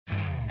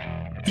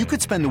You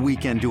could spend the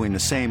weekend doing the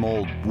same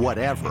old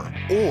whatever,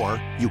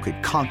 or you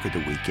could conquer the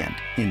weekend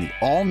in the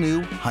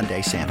all-new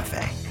Hyundai Santa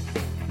Fe.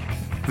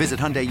 Visit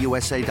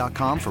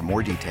HyundaiUSA.com for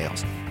more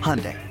details.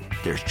 Hyundai,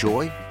 there's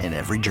joy in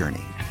every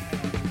journey.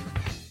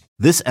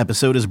 This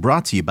episode is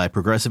brought to you by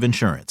Progressive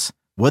Insurance.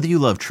 Whether you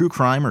love true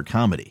crime or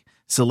comedy,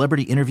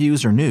 celebrity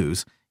interviews or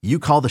news, you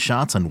call the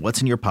shots on what's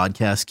in your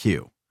podcast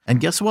queue. And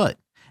guess what?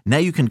 Now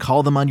you can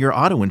call them on your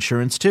auto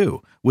insurance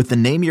too with the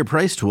Name Your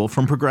Price tool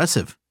from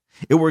Progressive.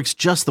 It works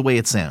just the way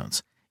it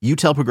sounds. You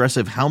tell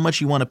Progressive how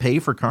much you want to pay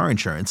for car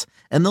insurance,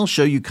 and they'll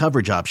show you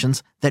coverage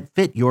options that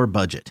fit your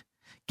budget.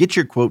 Get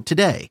your quote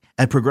today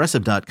at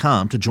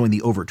Progressive.com to join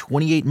the over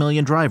 28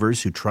 million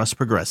drivers who trust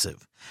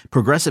Progressive.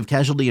 Progressive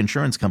Casualty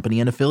Insurance Company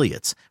and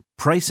Affiliates.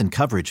 Price and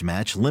coverage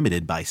match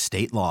limited by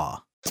state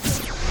law.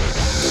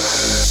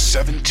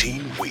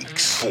 17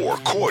 weeks, 4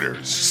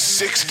 quarters,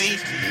 60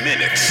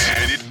 minutes,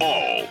 and it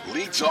all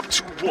leads up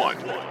to one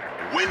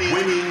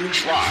winning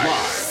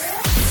drive.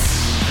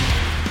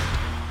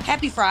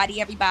 Happy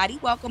Friday, everybody.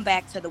 Welcome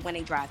back to the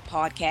Winning Drive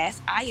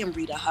podcast. I am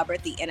Rita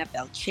Hubbard, the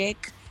NFL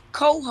chick,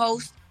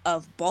 co-host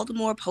of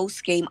Baltimore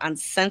Post Game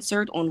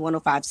Uncensored on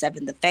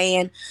 105.7 The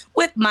Fan,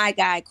 with my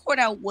guy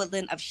Cordell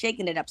Woodland of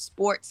Shaking It Up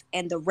Sports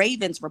and the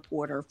Ravens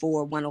reporter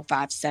for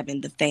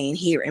 105.7 The Fan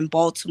here in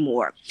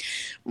Baltimore.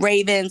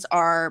 Ravens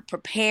are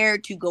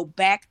prepared to go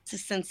back to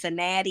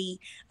Cincinnati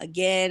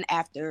again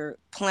after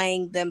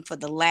playing them for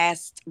the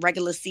last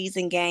regular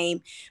season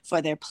game,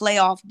 for their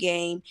playoff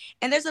game.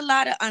 And there's a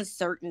lot of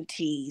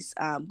uncertainties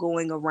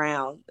going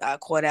around,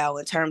 Cordell,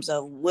 in terms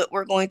of what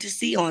we're going to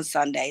see on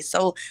Sunday.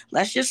 So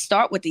let's just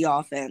start with the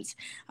offense.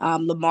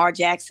 Lamar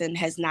Jackson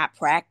has not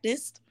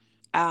practiced,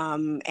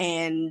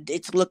 and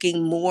it's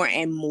looking more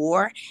and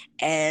more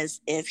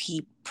as if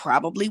he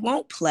probably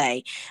won't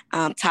play.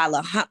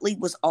 Tyler Huntley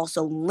was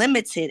also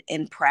limited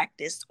in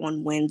practice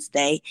on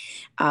Wednesday.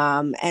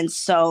 And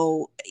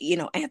so,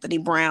 Anthony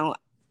Brown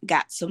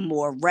got some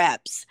more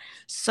reps.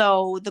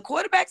 So the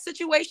quarterback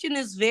situation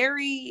is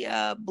very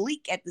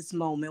bleak at this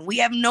moment. We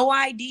have no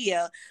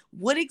idea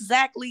what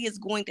exactly is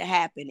going to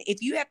happen.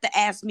 If you have to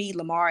ask me,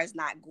 Lamar is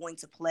not going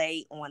to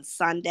play on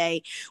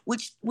Sunday,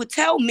 which would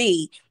tell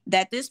me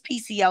that this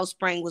PCL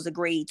sprain was a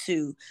grade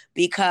 2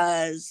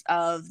 because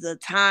of the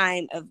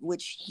time of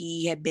which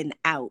he had been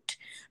out.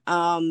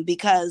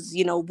 Because,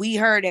 we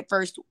heard at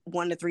first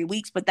 1 to 3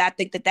 weeks, but I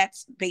think that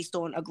that's based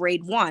on a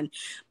grade 1.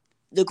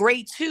 The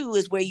grade 2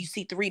 is where you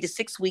see 3 to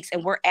 6 weeks,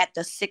 and we're at the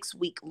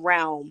 6-week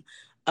realm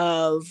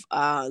of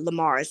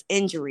Lamar's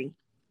injury.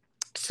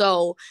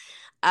 So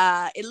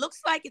it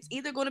looks like it's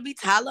either going to be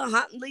Tyler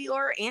Huntley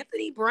or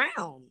Anthony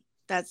Brown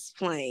that's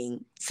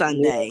playing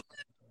Sunday.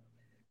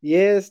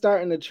 Yeah, it's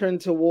starting to trend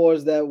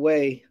towards that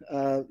way.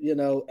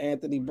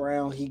 Anthony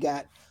Brown, he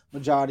got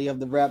majority of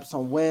the reps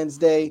on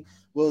Wednesday.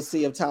 We'll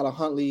see if Tyler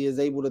Huntley is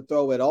able to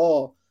throw at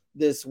all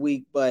this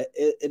week, but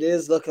it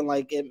is looking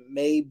like it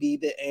may be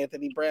the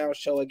Anthony Brown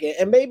show again,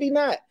 and maybe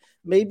not.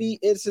 Maybe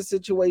it's a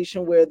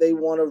situation where they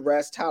want to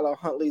rest Tyler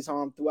Huntley's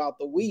arm throughout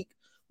the week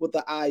with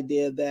the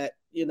idea that,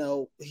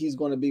 he's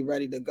going to be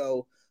ready to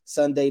go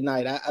Sunday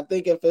night. I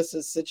think if it's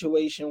a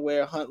situation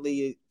where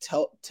Huntley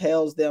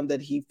tells them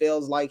that he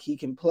feels like he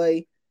can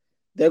play,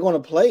 they're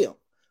going to play him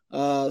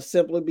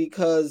simply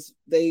because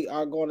they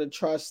are going to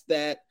trust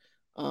that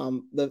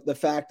the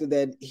factor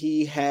that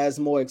he has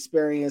more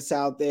experience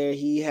out there,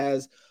 he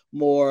has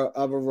more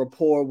of a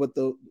rapport with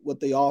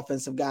the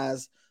offensive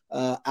guys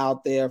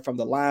out there, from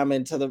the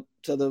linemen to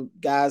the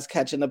guys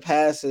catching the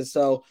passes.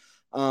 So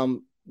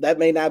that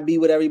may not be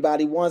what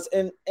everybody wants.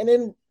 And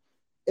then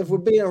if we're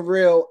being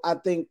real, I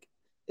think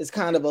it's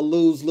kind of a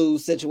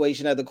lose-lose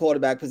situation at the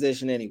quarterback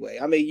position anyway.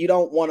 I mean, you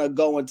don't want to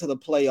go into the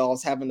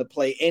playoffs having to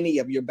play any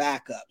of your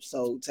backups.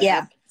 So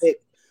have to pick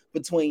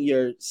between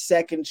your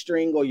second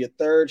string or your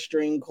third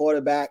string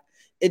quarterback,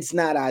 it's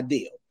not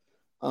ideal.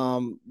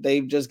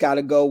 They've just got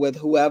to go with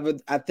whoever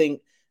I think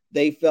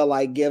they feel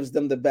like gives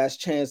them the best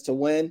chance to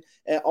win.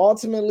 And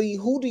ultimately,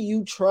 who do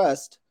you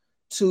trust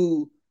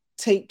to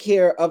take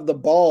care of the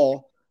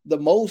ball the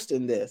most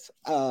in this?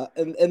 I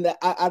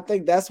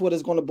think that's what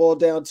it's going to boil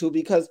down to,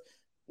 because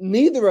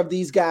neither of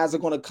these guys are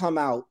going to come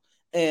out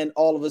and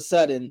all of a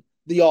sudden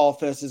the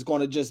offense is going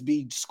to just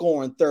be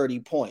scoring 30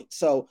 points.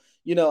 So,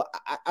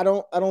 I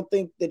don't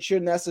think that you're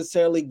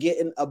necessarily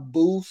getting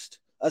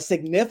a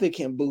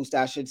significant boost,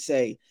 I should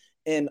say,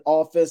 in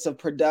offensive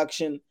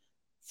production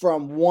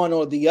from one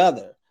or the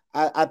other.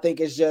 I think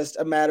it's just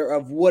a matter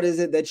of what is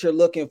it that you're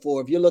looking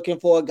for. If you're looking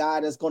for a guy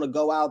that's going to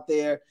go out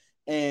there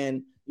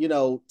and,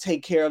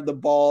 take care of the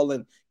ball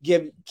and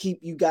keep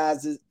you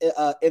guys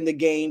in the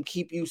game,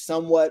 keep you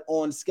somewhat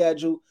on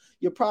schedule,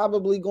 you're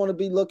probably going to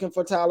be looking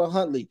for Tyler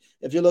Huntley.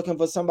 If you're looking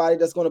for somebody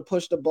that's going to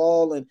push the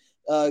ball and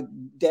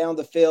down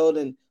the field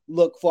and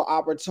look for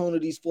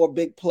opportunities for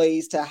big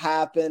plays to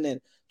happen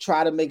and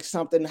try to make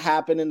something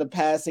happen in the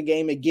passing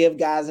game and give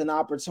guys an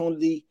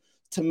opportunity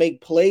to make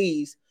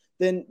plays,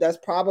 then that's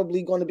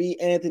probably going to be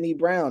Anthony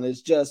Brown.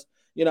 It's just,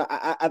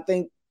 I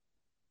think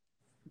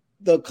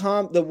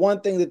the one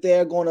thing that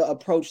they're going to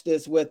approach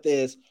this with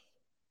is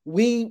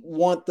we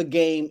want the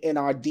game in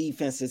our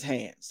defense's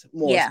hands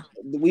more. Yeah.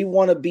 We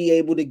want to be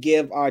able to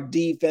give our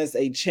defense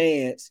a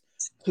chance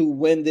to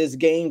win this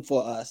game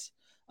for us.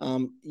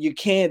 You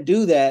can't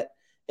do that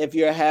if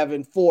you're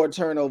having 4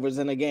 turnovers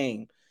in a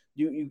game.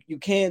 You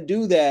can't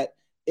do that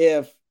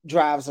if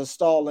drives are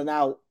stalling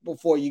out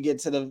before you get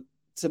to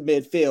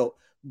midfield.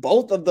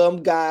 Both of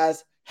them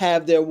guys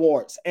have their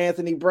warts.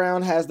 Anthony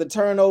Brown has the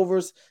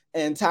turnovers,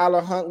 and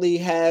Tyler Huntley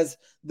has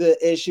the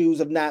issues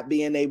of not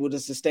being able to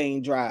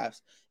sustain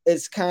drives.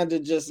 It's kind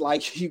of just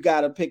like you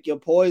got to pick your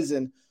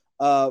poison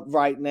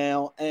right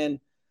now. And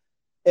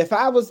if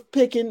I was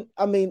picking,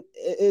 I mean,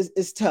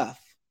 it's tough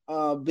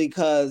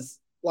because,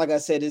 like I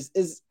said,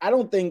 I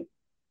don't think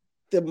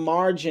the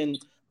margin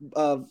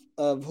of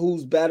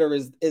who's better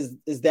is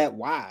that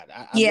wide.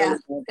 I really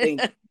don't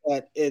think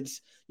that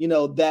it's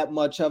that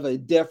much of a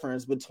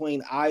difference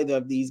between either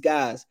of these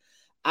guys.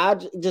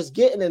 Just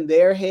getting in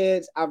their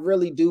heads, I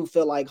really do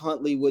feel like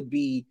Huntley would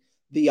be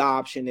the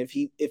option if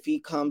he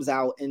comes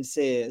out and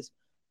says,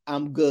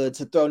 I'm good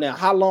to throw. Now,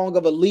 how long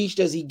of a leash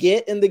does he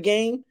get in the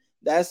game?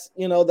 That's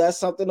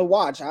something to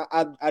watch.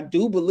 I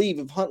do believe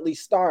if Huntley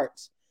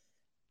starts,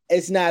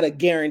 it's not a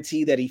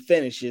guarantee that he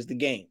finishes the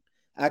game.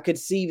 I could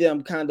see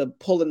them kind of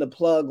pulling the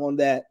plug on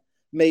that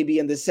maybe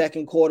in the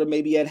second quarter,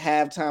 maybe at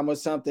halftime or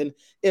something.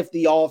 If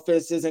the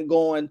offense isn't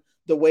going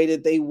the way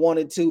that they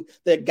wanted to,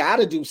 they got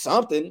to do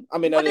something. I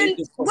mean,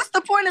 what's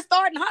the point of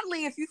starting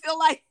Huntley if you feel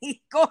like he's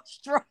going to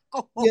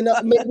struggle?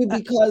 Maybe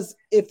because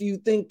if you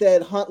think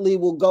that Huntley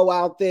will go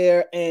out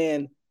there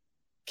and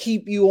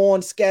keep you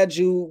on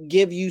schedule,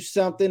 give you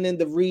something in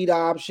the read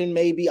option,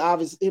 maybe.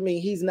 Obviously, I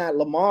mean, he's not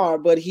Lamar,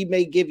 but he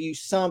may give you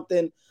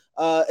something.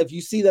 If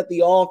you see that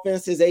the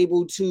offense is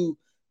able to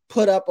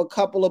put up a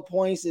couple of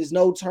points, there's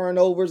no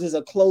turnovers, it's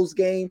a close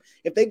game.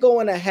 If they go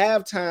into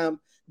halftime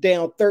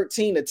down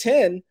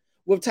 13-10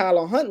 with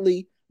Tyler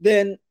Huntley,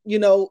 then,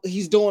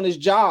 he's doing his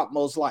job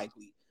most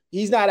likely.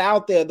 He's not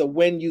out there to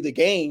win you the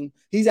game.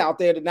 He's out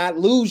there to not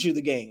lose you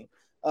the game.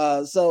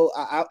 So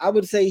I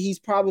would say he's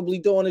probably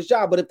doing his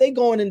job. But if they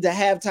going into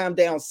halftime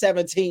down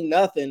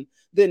 17-0,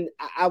 then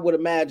I would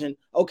imagine,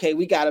 okay,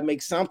 we got to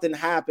make something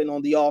happen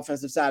on the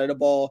offensive side of the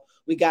ball.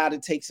 We got to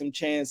take some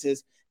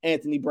chances.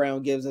 Anthony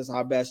Brown gives us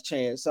our best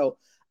chance. So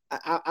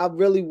I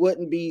really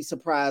wouldn't be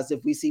surprised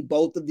if we see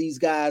both of these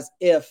guys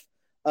if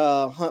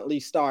Huntley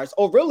starts,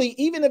 or really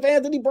even if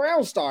Anthony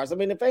Brown starts. I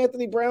mean, if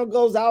Anthony Brown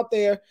goes out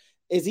there,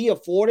 is he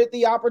afforded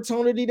the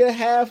opportunity to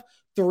have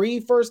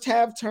 3 first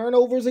half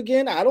turnovers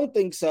again? I don't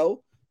think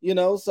so.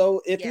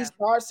 So if he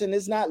starts and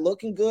it's not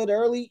looking good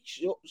early,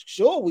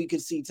 sure we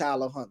could see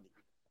Tyler Huntley.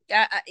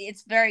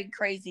 It's very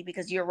crazy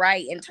because you're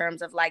right in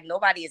terms of like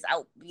nobody is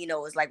out,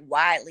 is like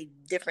widely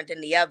different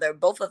than the other.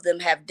 Both of them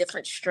have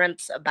different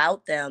strengths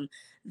about them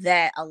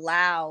that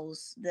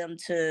allows them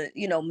to,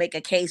 make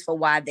a case for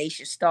why they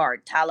should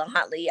start. Tyler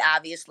Huntley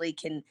obviously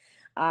can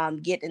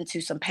get into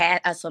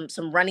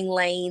some running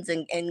lanes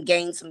and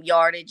gain some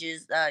yardage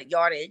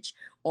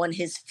on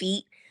his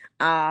feet.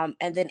 And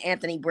then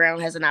Anthony Brown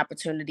has an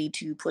opportunity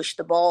to push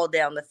the ball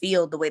down the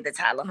field the way that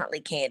Tyler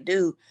Huntley can't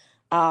do.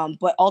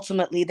 But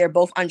ultimately, they're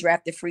both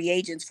undrafted free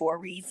agents for a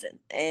reason.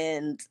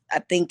 And I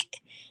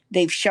think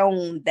they've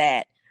shown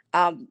that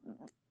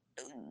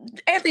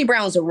Anthony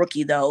Brown's a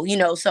rookie, though,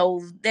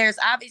 so there's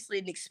obviously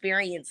an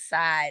experience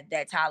side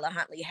that Tyler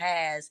Huntley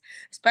has,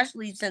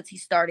 especially since he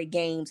started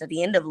games at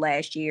the end of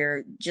last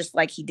year, just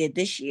like he did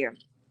this year.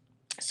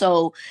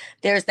 So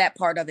there's that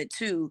part of it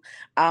too.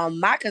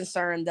 My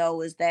concern,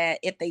 though, is that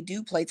if they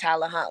do play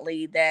Tyler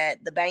Huntley,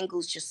 that the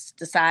Bengals just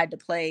decide to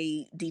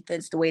play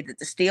defense the way that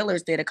the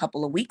Steelers did a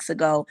couple of weeks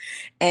ago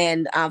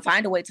and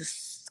find a way to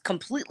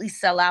completely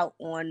sell out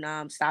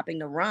on stopping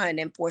the run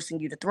and forcing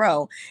you to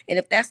throw. And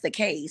if that's the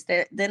case,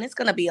 then it's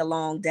going to be a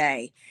long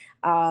day.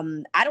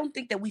 I don't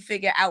think that we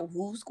figure out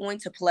who's going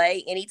to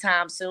play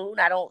anytime soon.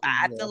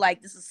 I feel like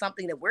this is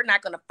something that we're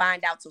not going to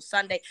find out till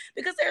Sunday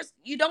because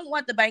you don't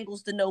want the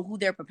Bengals to know who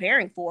they're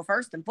preparing for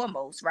first and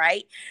foremost,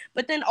 right?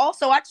 But then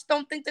also, I just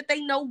don't think that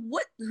they know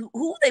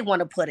who they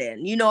want to put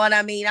in. You know what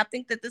I mean? I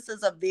think that this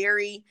is a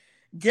very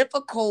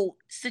difficult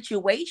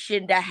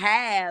situation to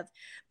have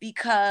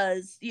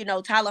because,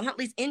 Tyler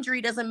Huntley's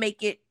injury doesn't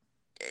make it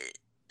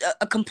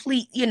a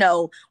complete,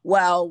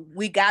 well,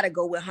 we got to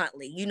go with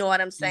Huntley. You know what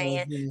I'm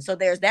saying? Mm-hmm. So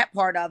there's that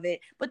part of it.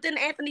 But then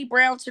Anthony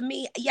Brown, to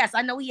me, yes,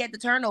 I know he had the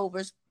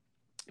turnovers,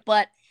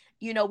 but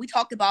we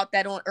talked about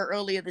that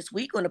earlier this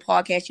week on the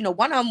podcast.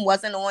 One of them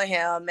wasn't on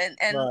him, and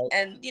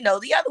right.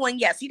 The other one,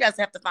 yes, he does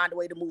have to find a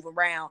way to move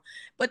around.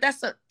 But that's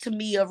to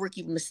me a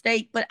rookie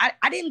mistake. But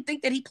I didn't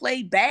think that he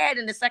played bad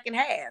in the second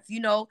half.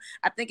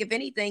 I think if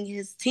anything,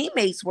 his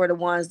teammates were the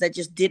ones that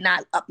just did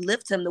not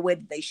uplift him the way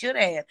that they should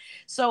have.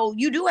 So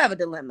you do have a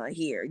dilemma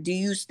here. Do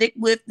you stick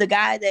with the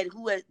guy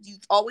you've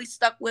always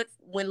stuck with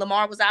when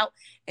Lamar was out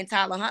and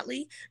Tyler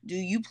Huntley? Do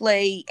you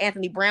play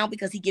Anthony Brown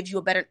because he gives you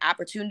a better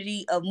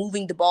opportunity of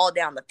moving the ball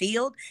down the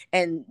field,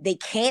 and they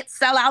can't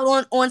sell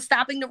out on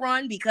stopping the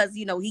run because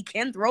he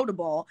can throw the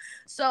ball?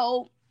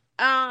 So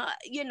I'm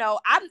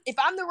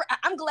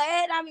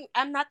glad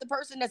I'm not the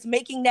person that's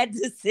making that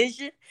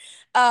decision.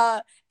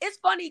 It's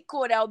funny,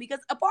 Cordell, because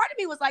a part of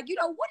me was like,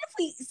 what if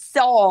we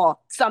saw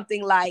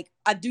something like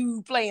a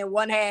dude playing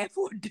one half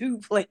or a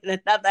dude playing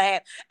another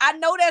half? I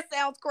know that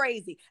sounds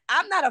crazy.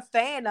 I'm not a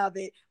fan of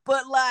it,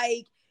 but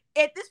like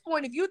at this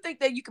point, if you think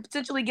that you could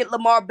potentially get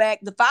Lamar back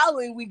the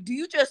following week, do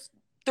you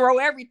throw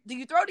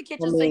the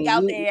kitchen sink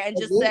out there and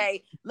just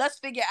say, let's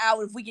figure out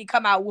if we can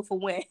come out with a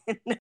win?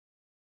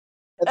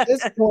 At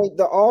this point,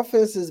 the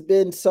offense has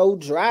been so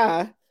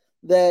dry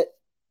that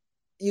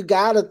you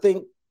got to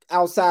think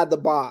outside the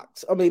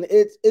box. I mean,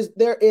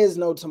 there is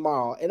no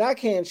tomorrow, and I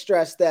can't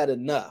stress that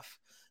enough.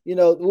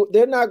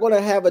 They're not going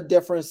to have a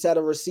different set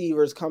of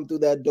receivers come through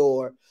that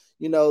door.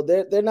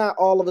 They're not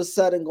all of a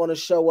sudden going to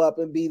show up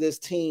and be this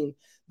team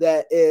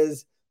that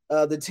is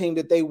the team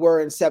that they were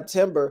in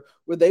September,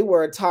 where they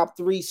were a top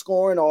 3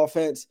 scoring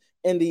offense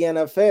in the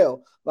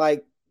NFL.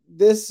 Like,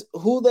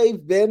 who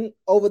they've been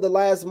over the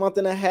last month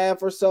and a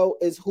half or so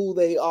is who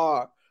they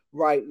are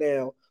right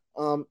now.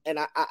 And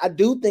I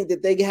do think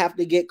that they have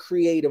to get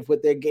creative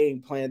with their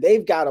game plan.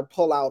 They've got to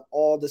pull out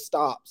all the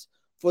stops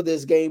for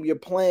this game. You're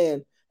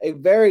playing a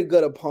very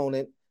good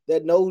opponent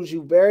that knows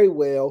you very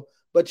well,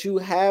 but you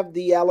have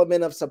the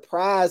element of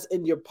surprise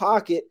in your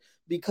pocket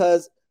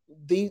because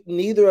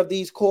neither of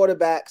these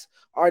quarterbacks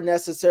are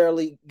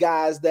necessarily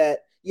guys that,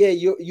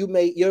 you're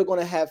going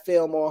to have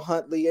film on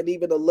Huntley and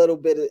even a little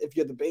bit, if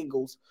you're the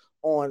Bengals,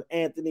 on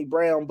Anthony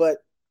Brown. But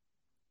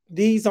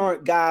these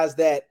aren't guys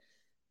that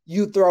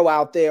you throw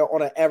out there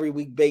on an every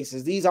week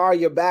basis. These are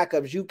your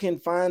backups. You can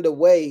find a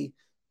way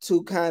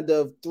to kind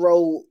of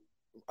throw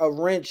a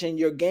wrench in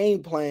your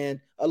game plan,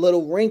 a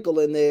little wrinkle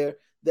in there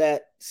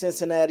that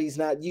Cincinnati's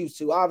not used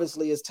to.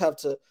 Obviously, it's tough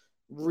to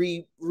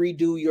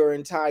redo your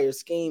entire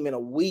scheme in a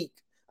week.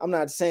 I'm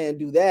not saying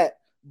do that,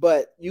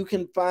 but you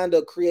can find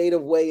a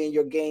creative way in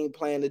your game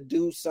plan to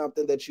do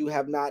something that you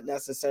have not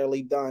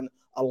necessarily done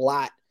a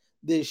lot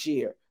this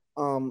year.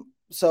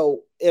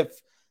 So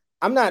if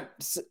I'm not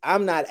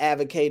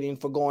advocating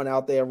for going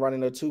out there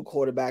running a 2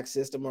 quarterback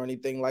system or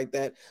anything like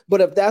that,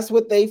 but if that's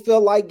what they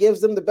feel like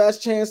gives them the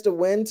best chance to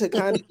win, to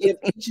kind of give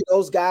each of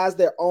those guys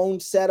their own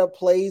set of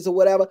plays or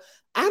whatever,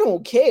 I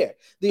don't care.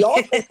 The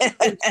offense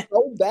is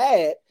so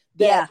bad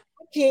that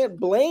I can't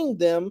blame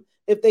them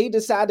if they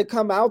decide to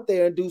come out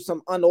there and do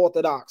some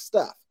unorthodox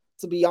stuff,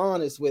 to be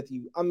honest with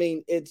you. I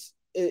mean,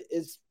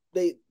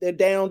 they're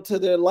down to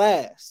their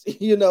last.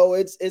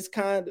 It's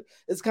kind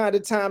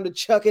of time to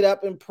chuck it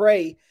up and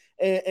pray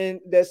and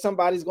that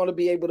somebody's going to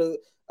be able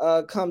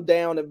to come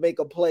down and make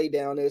a play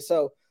down there.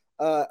 So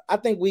I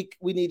think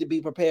we need to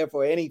be prepared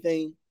for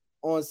anything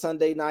on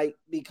Sunday night,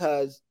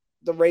 because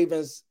the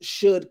Ravens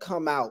should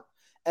come out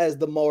as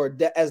the more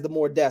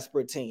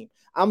desperate team.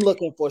 I'm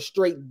looking for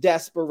straight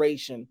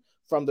desperation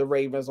from the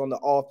Ravens on the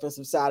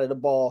offensive side of the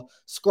ball,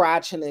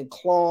 scratching and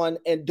clawing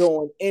and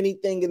doing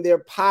anything in their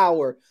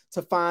power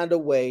to find a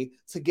way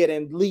to get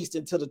at least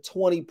into the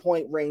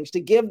 20-point range,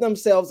 to give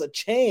themselves a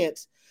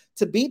chance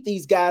to beat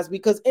these guys,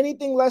 because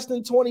anything less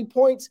than 20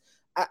 points,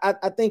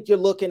 I think you're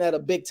looking at a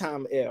big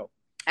time L.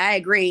 I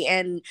agree.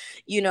 And,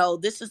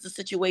 this is the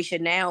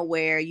situation now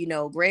where,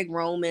 Greg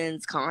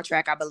Roman's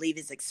contract, I believe,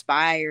 is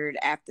expired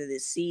after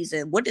this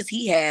season. What does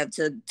he have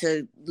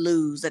to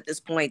lose at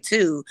this point,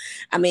 too?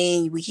 I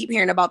mean, we keep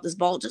hearing about this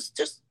ball.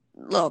 Just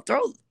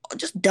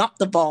dump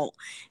the ball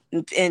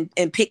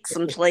and pick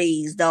some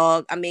plays,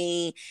 dog. I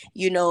mean,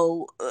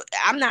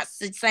 I'm not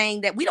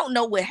saying that we don't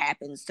know what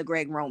happens to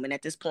Greg Roman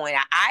at this point.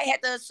 I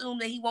had to assume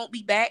that he won't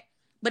be back.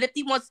 But if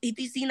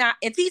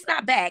he's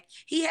not back,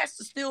 he has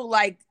to still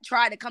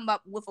try to come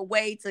up with a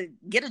way to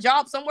get a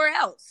job somewhere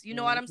else. You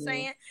know what I'm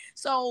saying?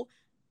 So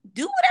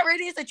do whatever it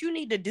is that you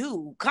need to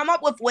do. Come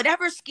up with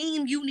whatever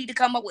scheme you need to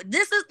come up with.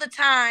 This is the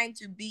time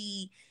to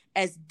be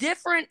as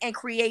different and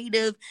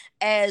creative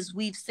as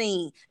we've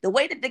seen. The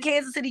way that the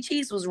Kansas City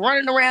Chiefs was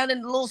running around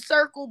in the little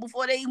circle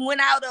before they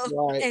went out of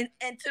into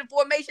the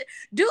formation.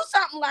 Do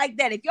something like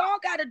that. If y'all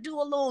got to do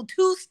a little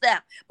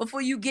 2-step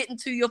before you get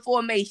into your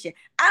formation,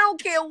 I don't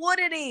care what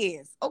it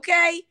is,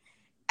 okay?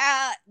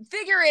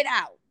 Figure it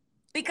out.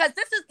 Because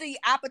this is the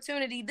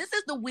opportunity. This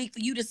is the week for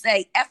you to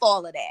say, F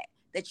all of that.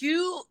 That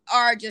you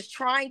are just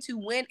trying to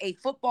win a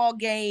football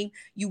game.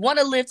 You want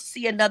to live to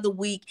see another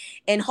week,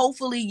 and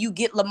hopefully you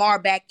get Lamar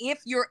back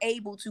if you're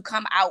able to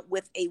come out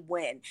with a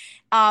win.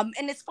 And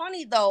it's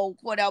funny though,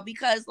 Cordell,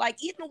 because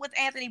even with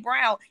Anthony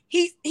Brown,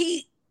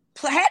 he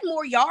had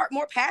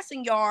more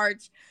passing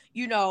yards,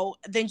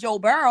 than Joe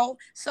Burrow.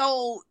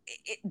 So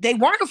they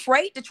weren't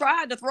afraid to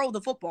try to throw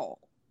the football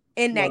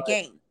in that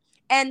game.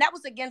 And that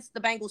was against the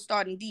Bengals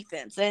starting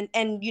defense. And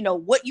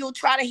what you'll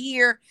try to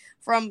hear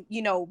from,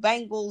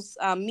 Bengals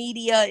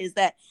media is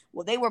that,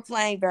 well, they were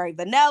playing very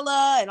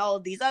vanilla and all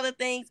of these other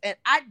things. And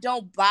I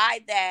don't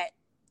buy that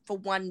for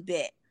one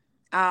bit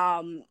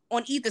on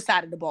either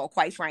side of the ball,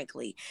 quite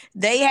frankly.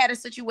 They had a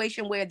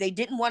situation where they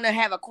didn't want to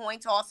have a coin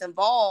toss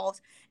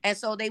involved. And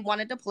so they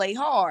wanted to play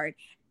hard.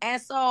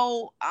 And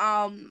so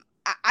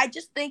I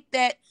just think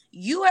that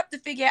you have to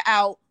figure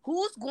out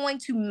who's going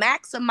to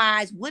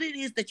maximize what it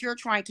is that you're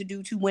trying to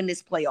do to win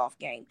this playoff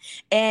game.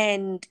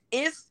 And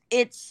if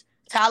it's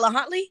Tyler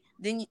Huntley,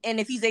 then and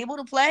if he's able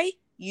to play,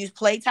 you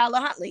play Tyler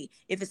Huntley.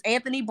 If it's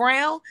Anthony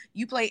Brown,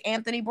 you play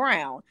Anthony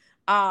Brown.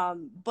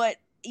 But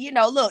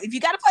look, if you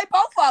got to play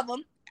both of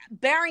them,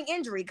 bearing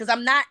injury, because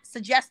I'm not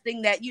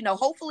suggesting that,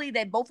 hopefully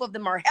that both of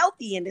them are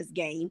healthy in this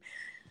game.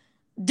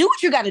 Do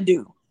what you got to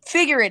do.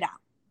 Figure it out.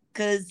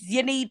 Because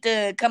you need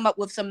to come up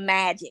with some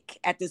magic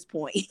at this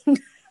point.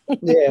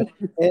 Yeah,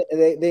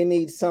 and they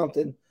need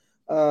something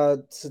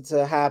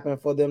to happen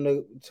for them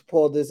to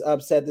pull this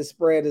upset. The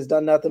spread has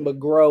done nothing but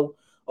grow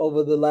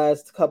over the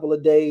last couple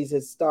of days.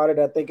 It started,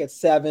 I think, at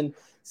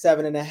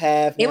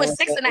 7.5. It was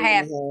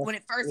 6.5 when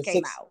it first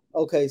came out.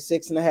 Okay,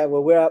 6.5.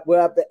 Well, we're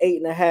up to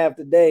 8.5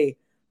 today.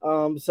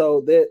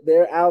 So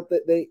they're out.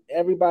 That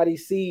everybody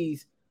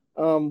sees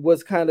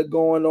what's kind of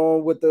going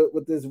on with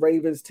this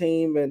Ravens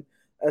team, and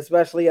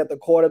especially at the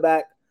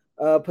quarterback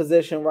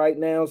position right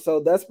now. So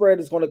that spread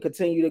is going to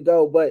continue to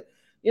go. But,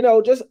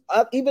 just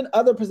even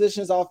other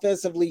positions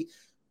offensively,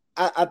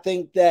 I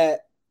think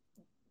that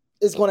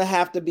it's going to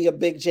have to be a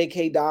big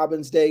J.K.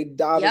 Dobbins day.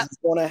 Dobbins is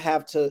going to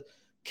have to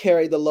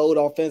carry the load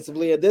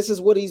offensively. And this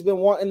is what he's been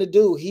wanting to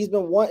do. He's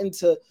been wanting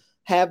to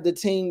have the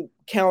team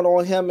count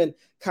on him and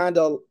kind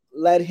of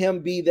let him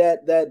be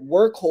that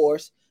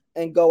workhorse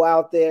and go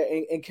out there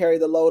and carry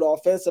the load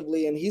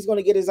offensively. And he's going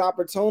to get his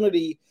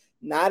opportunity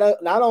not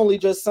only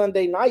just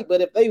Sunday night,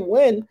 but if they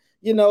win,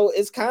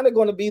 it's kind of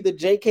going to be the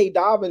J.K.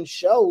 Dobbins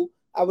show,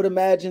 I would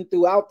imagine,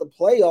 throughout the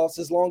playoffs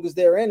as long as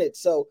they're in it.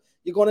 So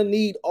you're going to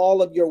need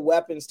all of your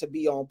weapons to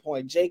be on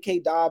point. J.K.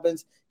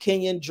 Dobbins,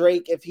 Kenyon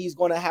Drake, if he's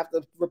going to have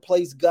to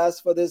replace Gus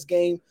for this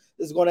game,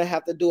 is going to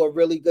have to do a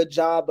really good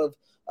job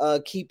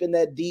of keeping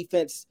that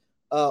defense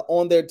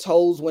on their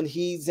toes when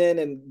he's in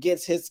and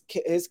gets his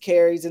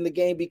carries in the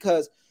game.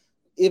 Because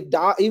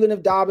even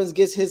if Dobbins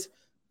gets his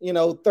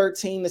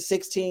 13 to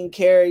 16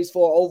 carries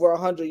for over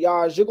 100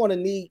 yards, you're going to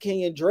need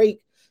Kenyon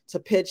Drake to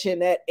pitch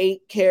in at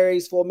 8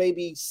 carries for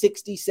maybe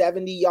 60,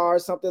 70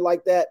 yards, something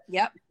like that.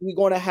 Yep. You're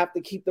going to have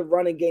to keep the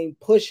running game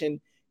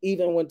pushing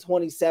even when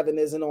 27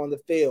 isn't on the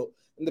field.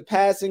 In the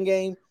passing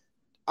game,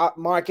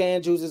 Mark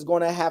Andrews is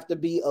going to have to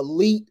be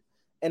elite,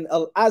 and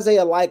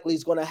Isaiah Likely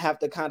is going to have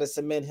to kind of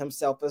cement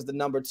himself as the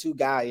number 2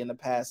 guy in the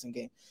passing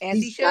game.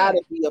 He's got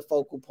to be a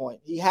focal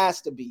point. He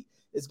has to be.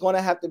 It's going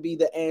to have to be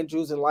the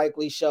Andrews and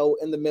Likely show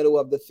in the middle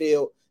of the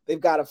field. They've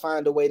got to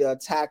find a way to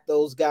attack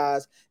those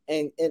guys.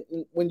 And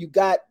when you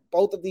got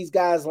both of these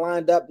guys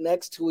lined up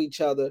next to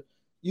each other,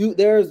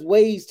 there's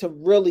ways to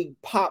really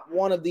pop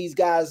one of these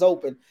guys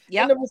open.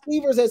 Yep. And the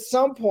receivers at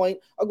some point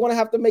are going to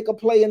have to make a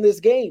play in this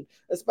game,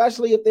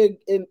 especially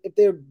if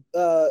they're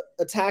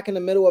attacking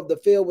the middle of the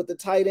field with the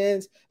tight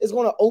ends. It's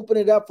going to open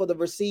it up for the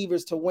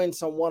receivers to win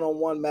some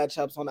one-on-one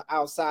matchups on the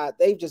outside.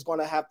 They're just going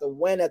to have to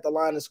win at the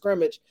line of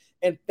scrimmage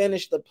and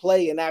finish the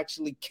play and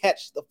actually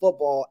catch the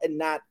football and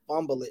not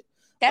fumble it.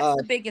 That's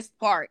the biggest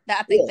part.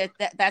 I think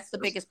that's the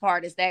biggest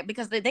part, is that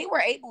because they were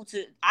able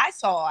to, I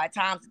saw at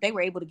times that they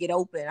were able to get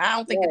open. I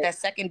don't think that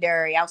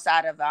secondary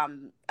outside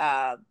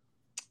of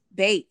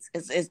Bates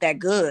is that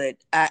good.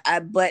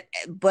 But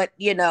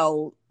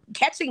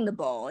catching the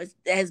ball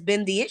has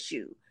been the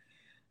issue.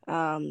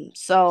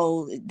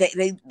 So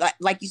they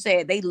like you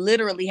said, they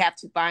literally have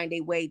to find a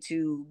way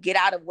to get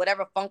out of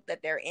whatever funk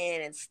that they're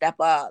in and step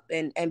up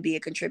and be a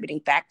contributing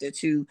factor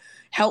to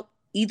help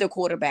either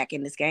quarterback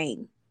in this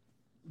game.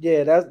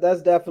 Yeah,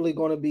 that's definitely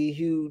going to be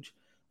huge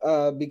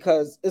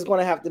because it's going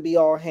to have to be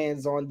all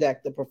hands on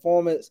deck. The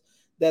performance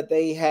that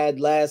they had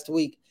last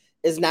week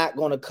is not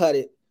going to cut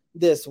it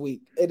this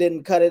week. It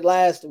didn't cut it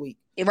last week.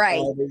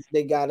 Right.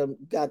 They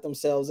got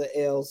themselves an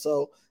L.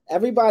 So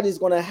everybody's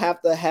going to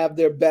have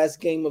their best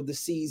game of the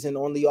season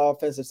on the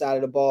offensive side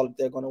of the ball if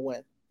they're going to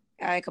win.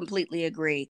 I completely agree.